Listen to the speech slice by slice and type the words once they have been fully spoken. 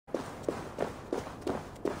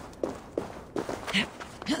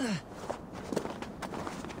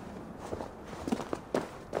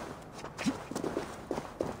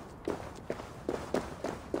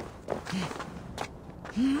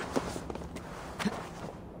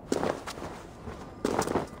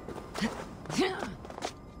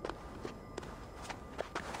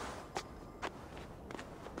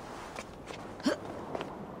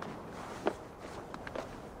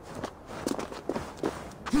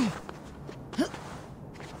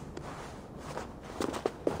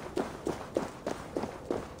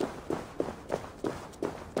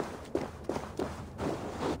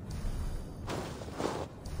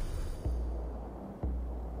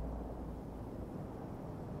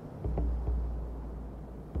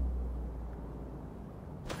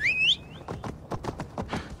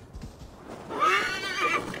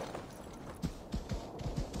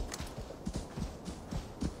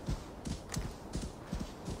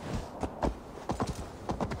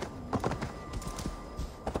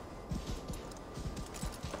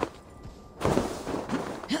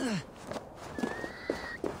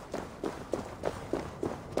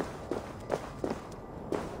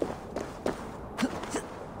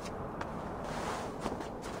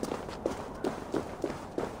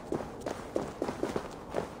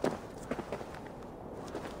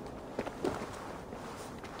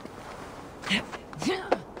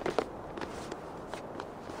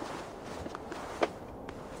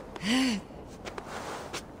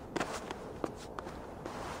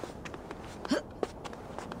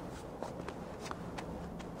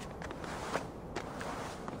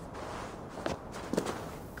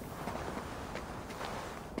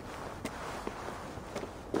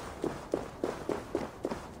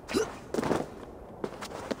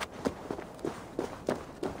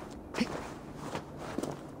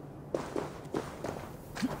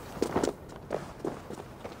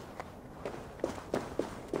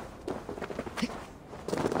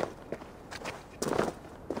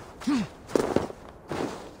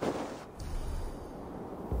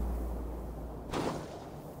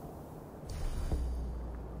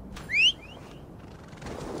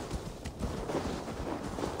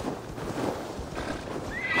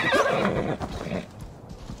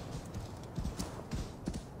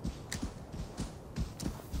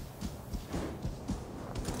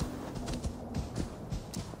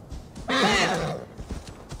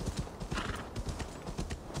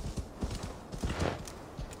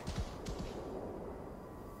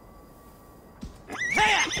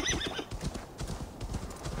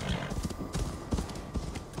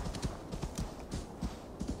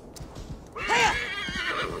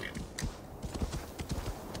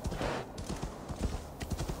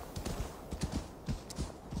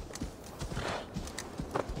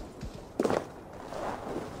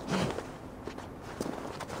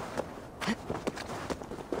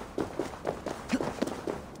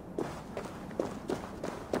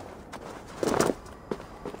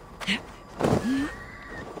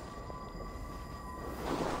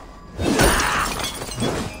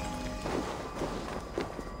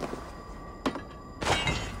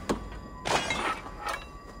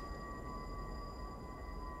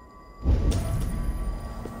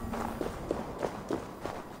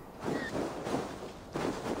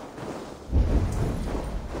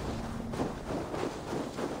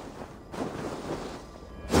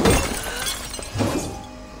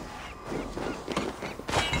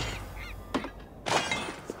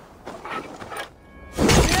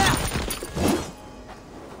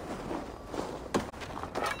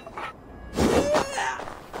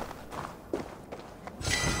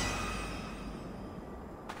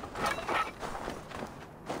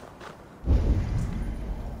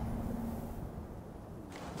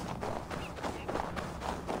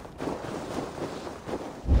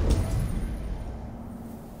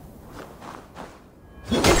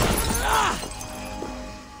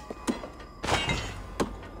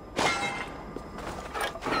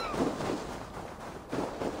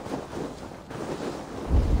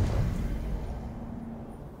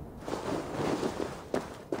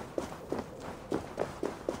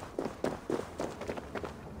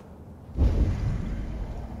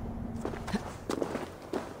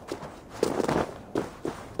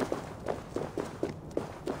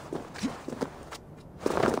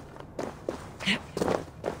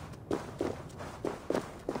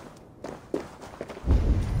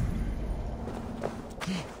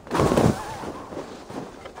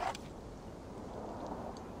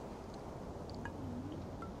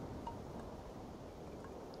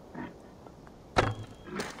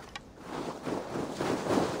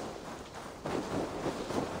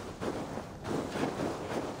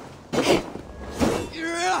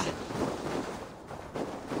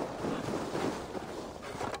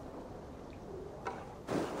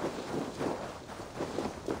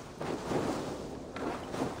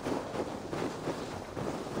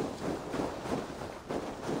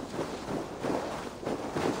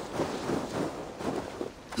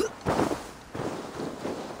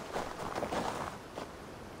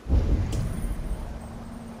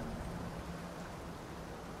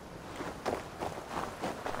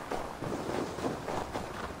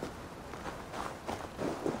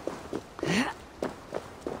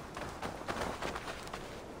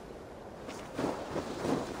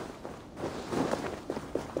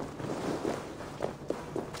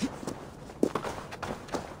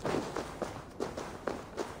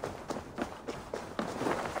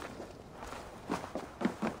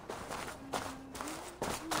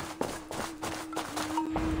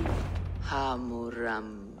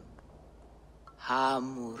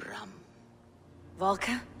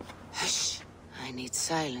Volka? Hush! I need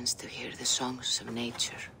silence to hear the songs of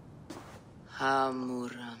nature.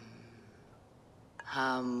 Hamuram.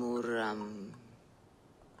 Hamuram.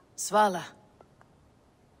 Svala.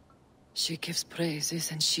 She gives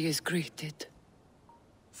praises and she is greeted.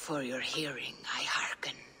 For your hearing, I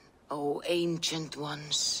hearken. O ancient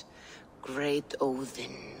ones, great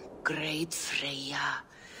Odin, great Freya,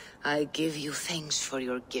 I give you thanks for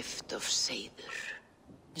your gift of Seiður.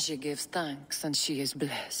 She gives thanks and she is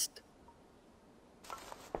blessed.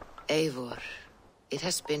 Eivor, it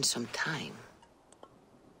has been some time.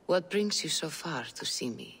 What brings you so far to see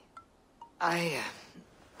me? I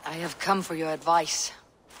have come for your advice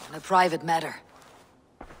on a private matter.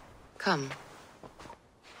 Come.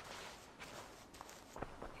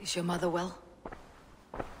 Is your mother well?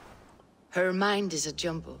 Her mind is a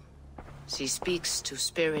jumble. She speaks to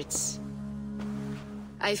spirits.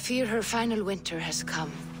 I fear her final winter has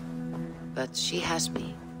come, but she has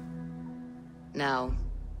me. Now,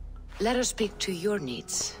 let us speak to your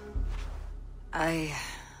needs. I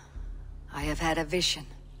have had a vision.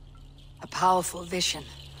 A powerful vision.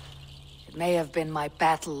 It may have been my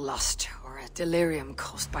battle lust, or a delirium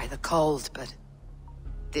caused by the cold, but...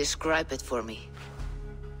 Describe it for me.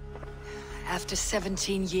 After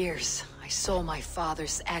 17 years, I saw my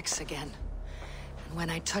father's axe again. And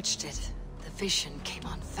when I touched it, the vision came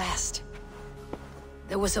on fast.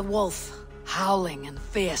 There was a wolf, howling and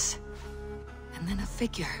fierce. And then a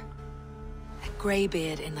figure. A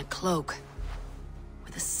greybeard in a cloak.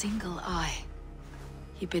 With a single eye.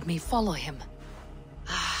 He bid me follow him.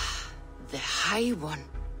 Ah, the High One.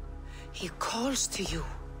 He calls to you.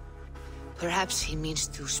 Perhaps he means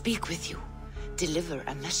to speak with you. Deliver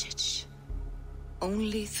a message.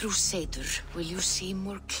 Only through Seiður will you see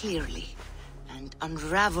more clearly and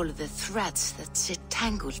unravel the threads that sit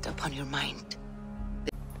tangled upon your mind.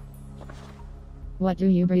 What do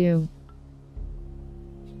you brew?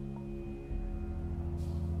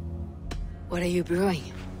 What are you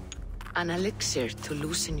brewing? An elixir to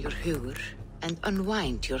loosen your hugur and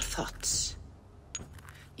unwind your thoughts.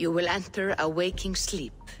 You will enter a waking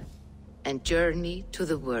sleep and journey to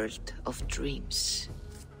the world of dreams.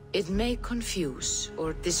 It may confuse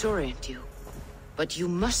or disorient you, but you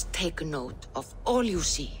must take note of all you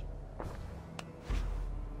see.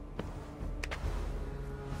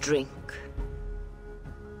 Drink.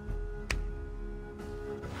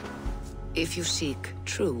 If you seek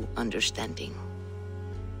true understanding.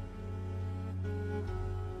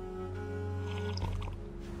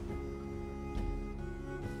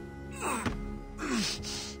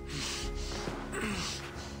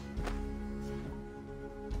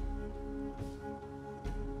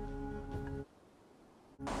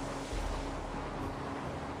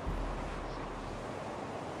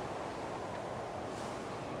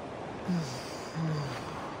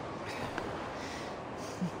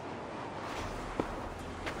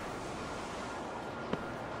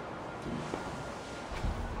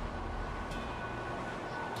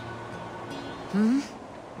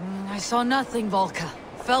 I saw nothing, Volka.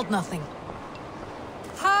 Felt nothing.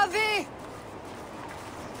 Havi!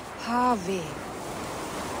 Havi.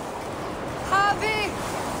 Havi!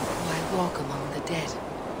 I walk among the dead.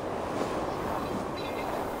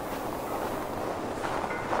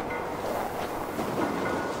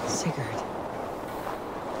 Sigurd.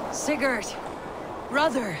 Sigurd!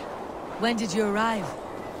 Brother! When did you arrive?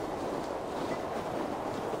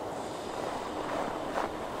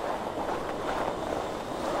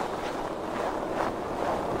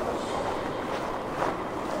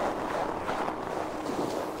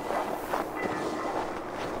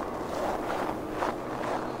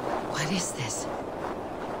 What is this?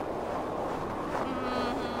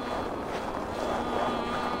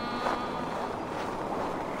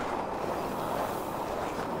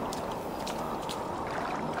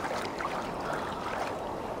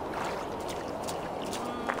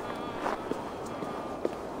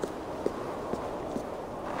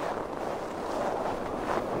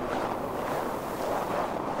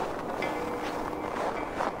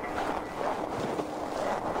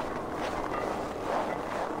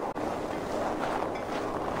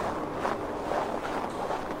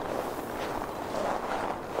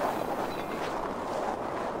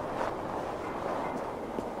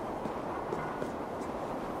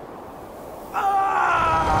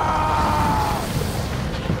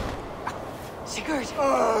 Sigurd!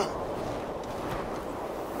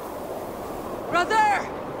 Brother!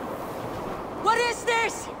 What is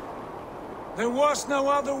this? There was no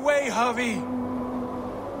other way, Javi.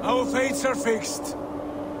 Our fates are fixed.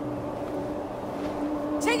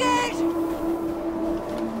 Sigurd!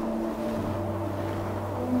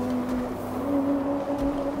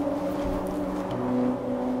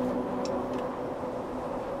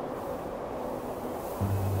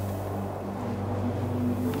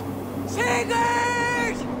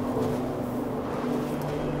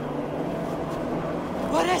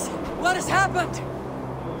 What has happened?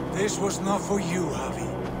 This was not for you, Javi.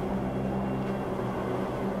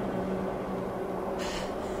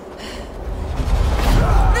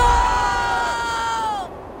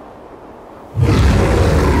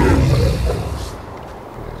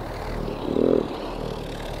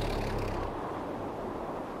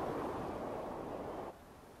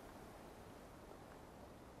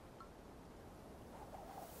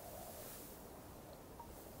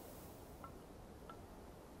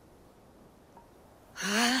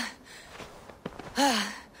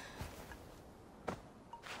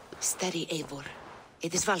 Steady, Eivor.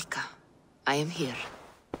 It is Valka. I am here.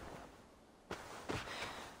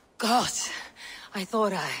 God, I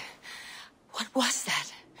thought What was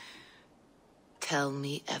that? Tell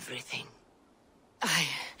me everything.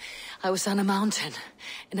 I was on a mountain,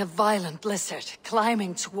 in a violent blizzard,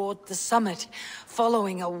 climbing toward the summit,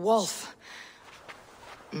 following a wolf.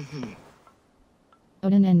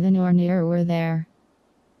 Odin and the Nornir were there.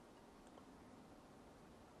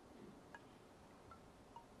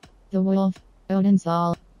 The wolf, Odin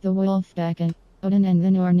saw, the wolf beckoned. Odin and the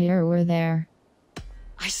Nornir were there.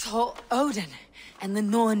 I saw Odin and the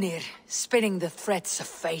Nornir spitting the threats of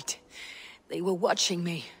fate. They were watching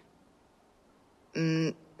me.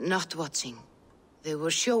 Not watching. They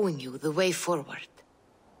were showing you the way forward.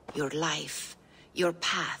 Your life, your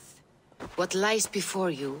path, what lies before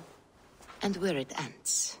you, and where it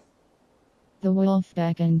ends. The wolf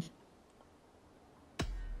beckoned.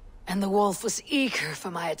 And the wolf was eager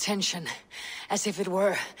for my attention, as if it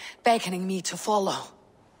were beckoning me to follow.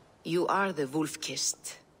 You are the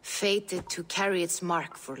wolf-kissed, fated to carry its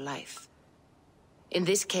mark for life. In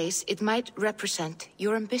this case, it might represent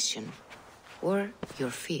your ambition, or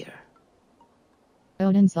your fear.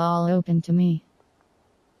 Odin's all open to me.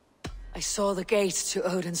 I saw the gates to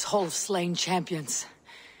Odin's Hall of Slain Champions.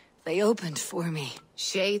 They opened for me.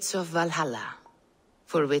 Shades of Valhalla,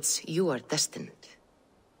 for which you are destined.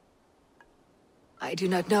 I do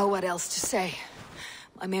not know what else to say.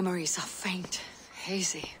 My memories are faint,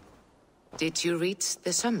 hazy. Did you reach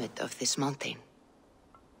the summit of this mountain?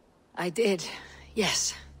 I did,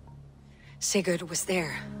 yes. Sigurd was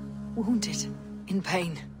there, wounded, in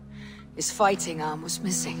pain. His fighting arm was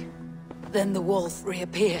missing. Then the wolf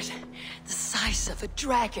reappeared, the size of a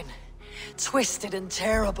dragon, twisted and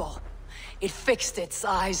terrible. It fixed its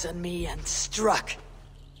eyes on me and struck.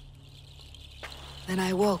 Then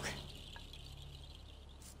I woke.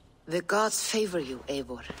 The gods favor you,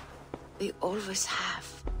 Eivor. They always have.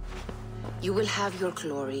 You will have your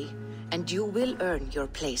glory, and you will earn your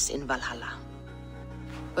place in Valhalla.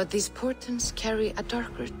 But these portents carry a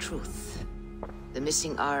darker truth. The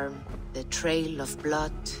missing arm, the trail of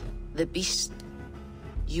blood, the beast.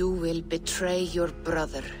 You will betray your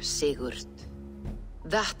brother, Sigurd.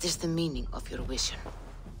 That is the meaning of your vision.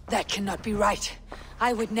 That cannot be right.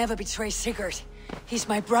 I would never betray Sigurd. He's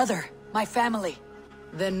my brother, my family.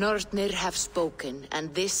 The Nornir have spoken,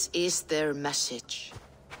 and this is their message.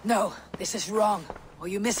 No, this is wrong, or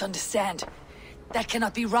you misunderstand. That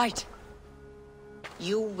cannot be right.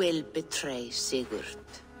 You will betray Sigurd.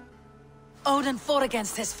 Odin fought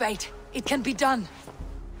against his fate. It can be done.